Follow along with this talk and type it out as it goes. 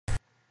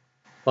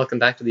Welcome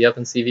back to the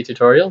opencv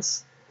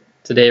tutorials.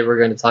 Today we're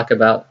going to talk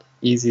about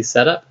easy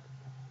setup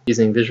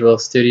using Visual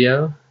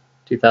Studio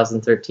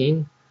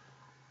 2013,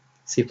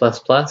 C++,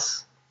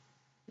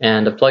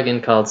 and a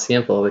plugin called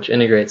Sample which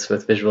integrates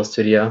with Visual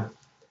Studio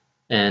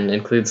and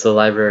includes the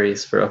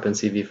libraries for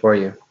opencv for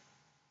you.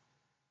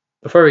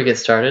 Before we get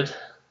started,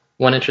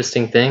 one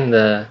interesting thing,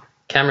 the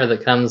camera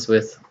that comes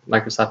with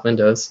Microsoft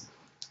Windows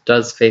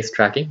does face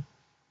tracking.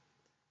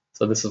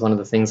 So this is one of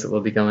the things that we'll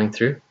be going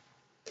through.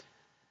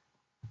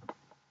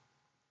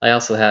 I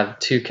also have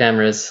two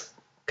cameras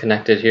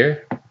connected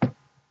here.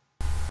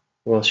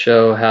 We'll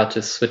show how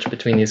to switch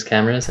between these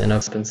cameras in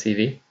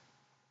opencv.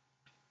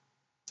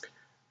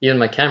 Even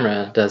my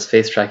camera does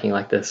face tracking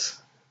like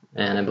this,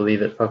 and I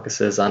believe it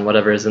focuses on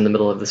whatever is in the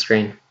middle of the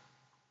screen.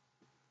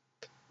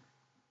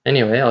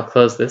 Anyway, I'll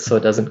close this so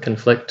it doesn't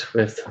conflict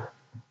with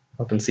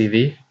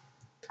opencv.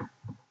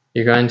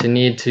 You're going to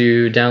need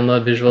to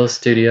download Visual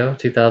Studio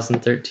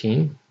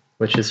 2013,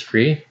 which is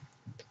free.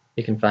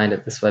 You can find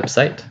it at this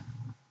website.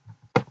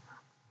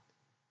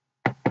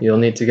 You'll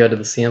need to go to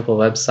the Sample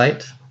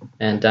website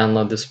and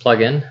download this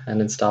plugin and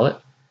install it.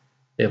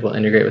 It will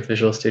integrate with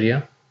Visual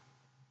Studio.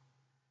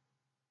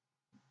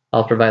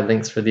 I'll provide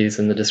links for these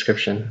in the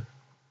description.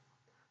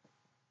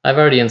 I've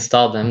already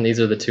installed them. These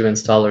are the two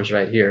installers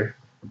right here.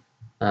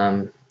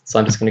 So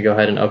I'm just going to go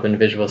ahead and open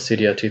Visual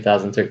Studio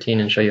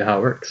 2013 and show you how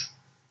it works.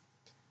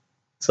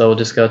 So we'll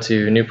just go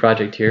to New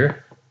Project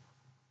here.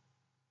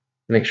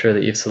 Make sure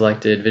that you've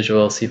selected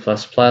Visual C++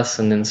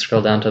 and then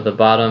scroll down to the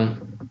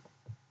bottom.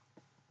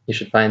 You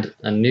should find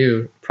a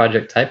new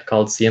project type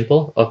called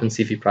Sample,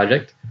 opencv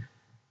project.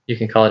 You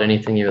can call it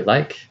anything you would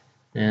like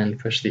and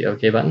push the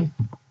OK button.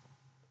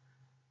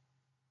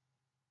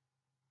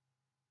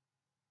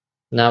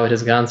 Now it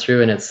has gone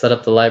through and it's set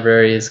up the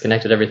libraries,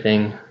 connected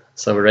everything,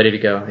 so we're ready to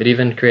go. It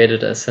even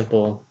created a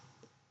simple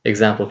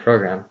example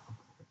program.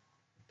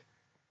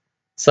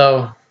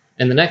 So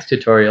in the next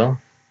tutorial,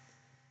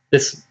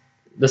 this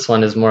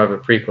one is more of a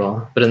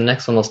prequel, but in the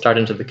next one we'll start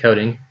into the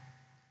coding.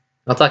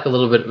 I'll talk a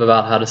little bit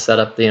about how to set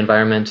up the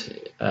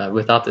environment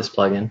without this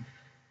plugin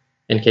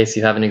in case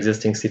you have an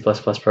existing C++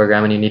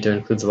 program and you need to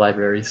include the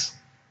libraries.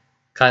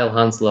 Kyle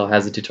Hanslow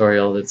has a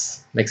tutorial that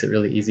makes it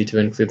really easy to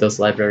include those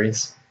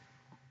libraries.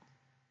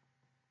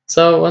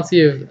 So once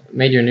you've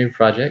made your new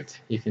project,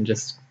 you can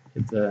just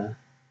hit the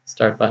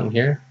start button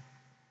here.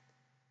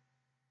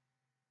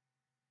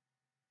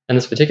 And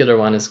this particular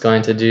one is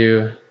going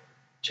to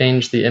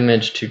change the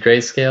image to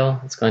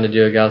grayscale. It's going to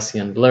do a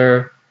Gaussian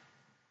blur.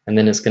 And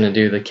then it's going to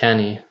do the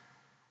canny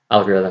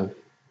algorithm,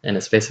 and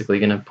it's basically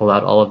going to pull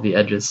out all of the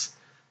edges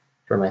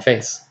for my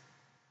face.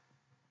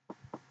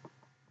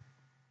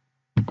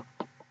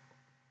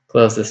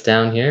 Close this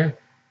down here,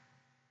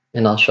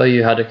 and I'll show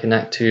you how to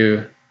connect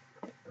to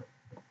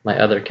my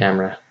other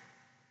camera.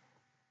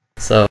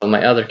 So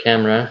my other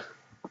camera,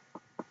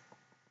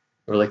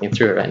 we're looking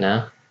through it right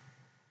now.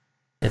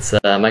 It's a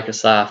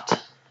Microsoft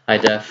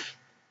high-def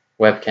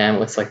webcam. It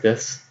looks like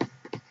this.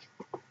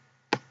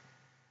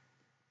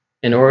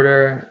 In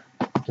order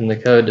in the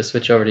code to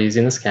switch over to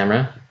using this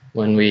camera,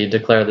 when we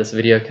declare this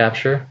video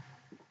capture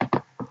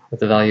with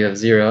the value of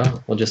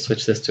 0, we'll just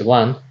switch this to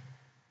 1,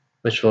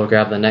 which will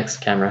grab the next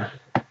camera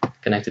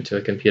connected to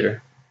a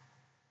computer.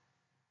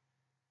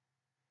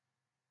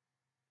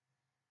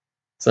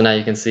 So now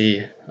you can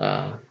see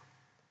we're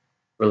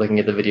looking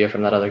at the video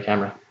from that other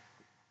camera.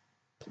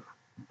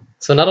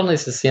 So not only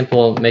does this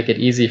Sample make it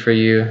easy for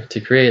you to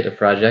create a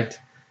project,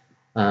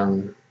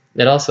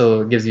 it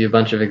also gives you a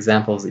bunch of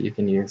examples that you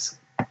can use.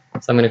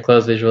 So I'm going to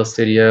close Visual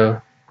Studio,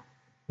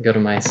 go to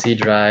my C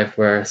drive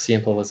where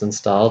Sample was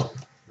installed.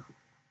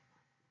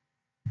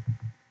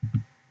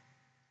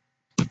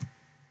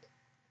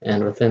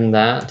 And within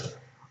that,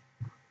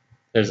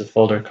 there's a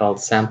folder called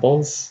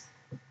Samples.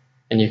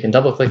 And you can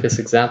double click this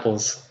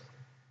examples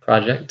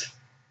project.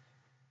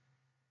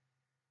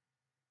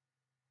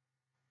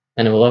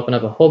 And it will open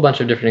up a whole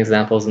bunch of different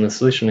examples in the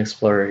Solution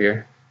Explorer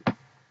here.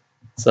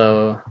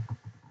 So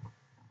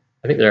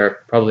I think there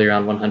are probably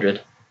around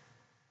 100.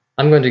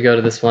 I'm going to go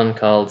to this one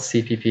called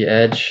CPP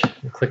Edge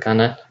and click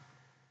on it.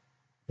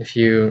 If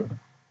you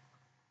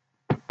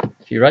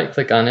right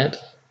click on it,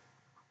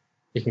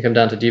 you can come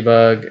down to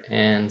debug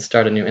and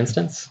start a new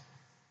instance.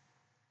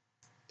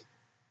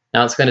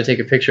 Now it's going to take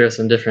a picture of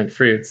some different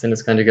fruits and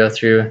it's going to go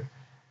through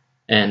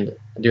and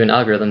do an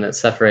algorithm that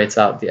separates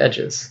out the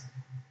edges.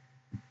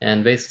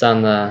 And based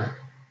on the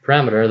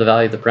parameter, the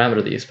value of the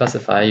parameter that you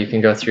specify, you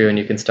can go through and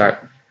you can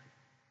start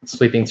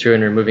sweeping through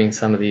and removing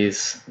some of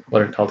these,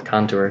 what are called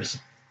contours.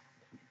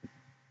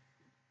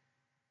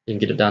 You can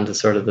get it down to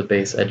sort of the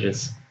base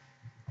edges.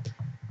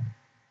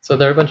 So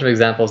there are a bunch of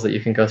examples that you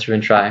can go through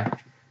and try.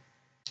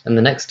 In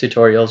the next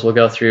tutorials, we'll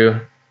go through,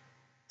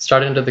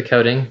 start into the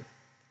coding,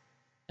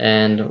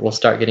 and we'll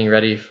start getting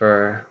ready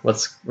for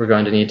what we're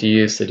going to need to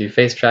use to do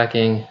face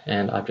tracking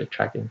and object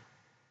tracking.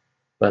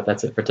 But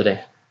that's it for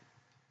today.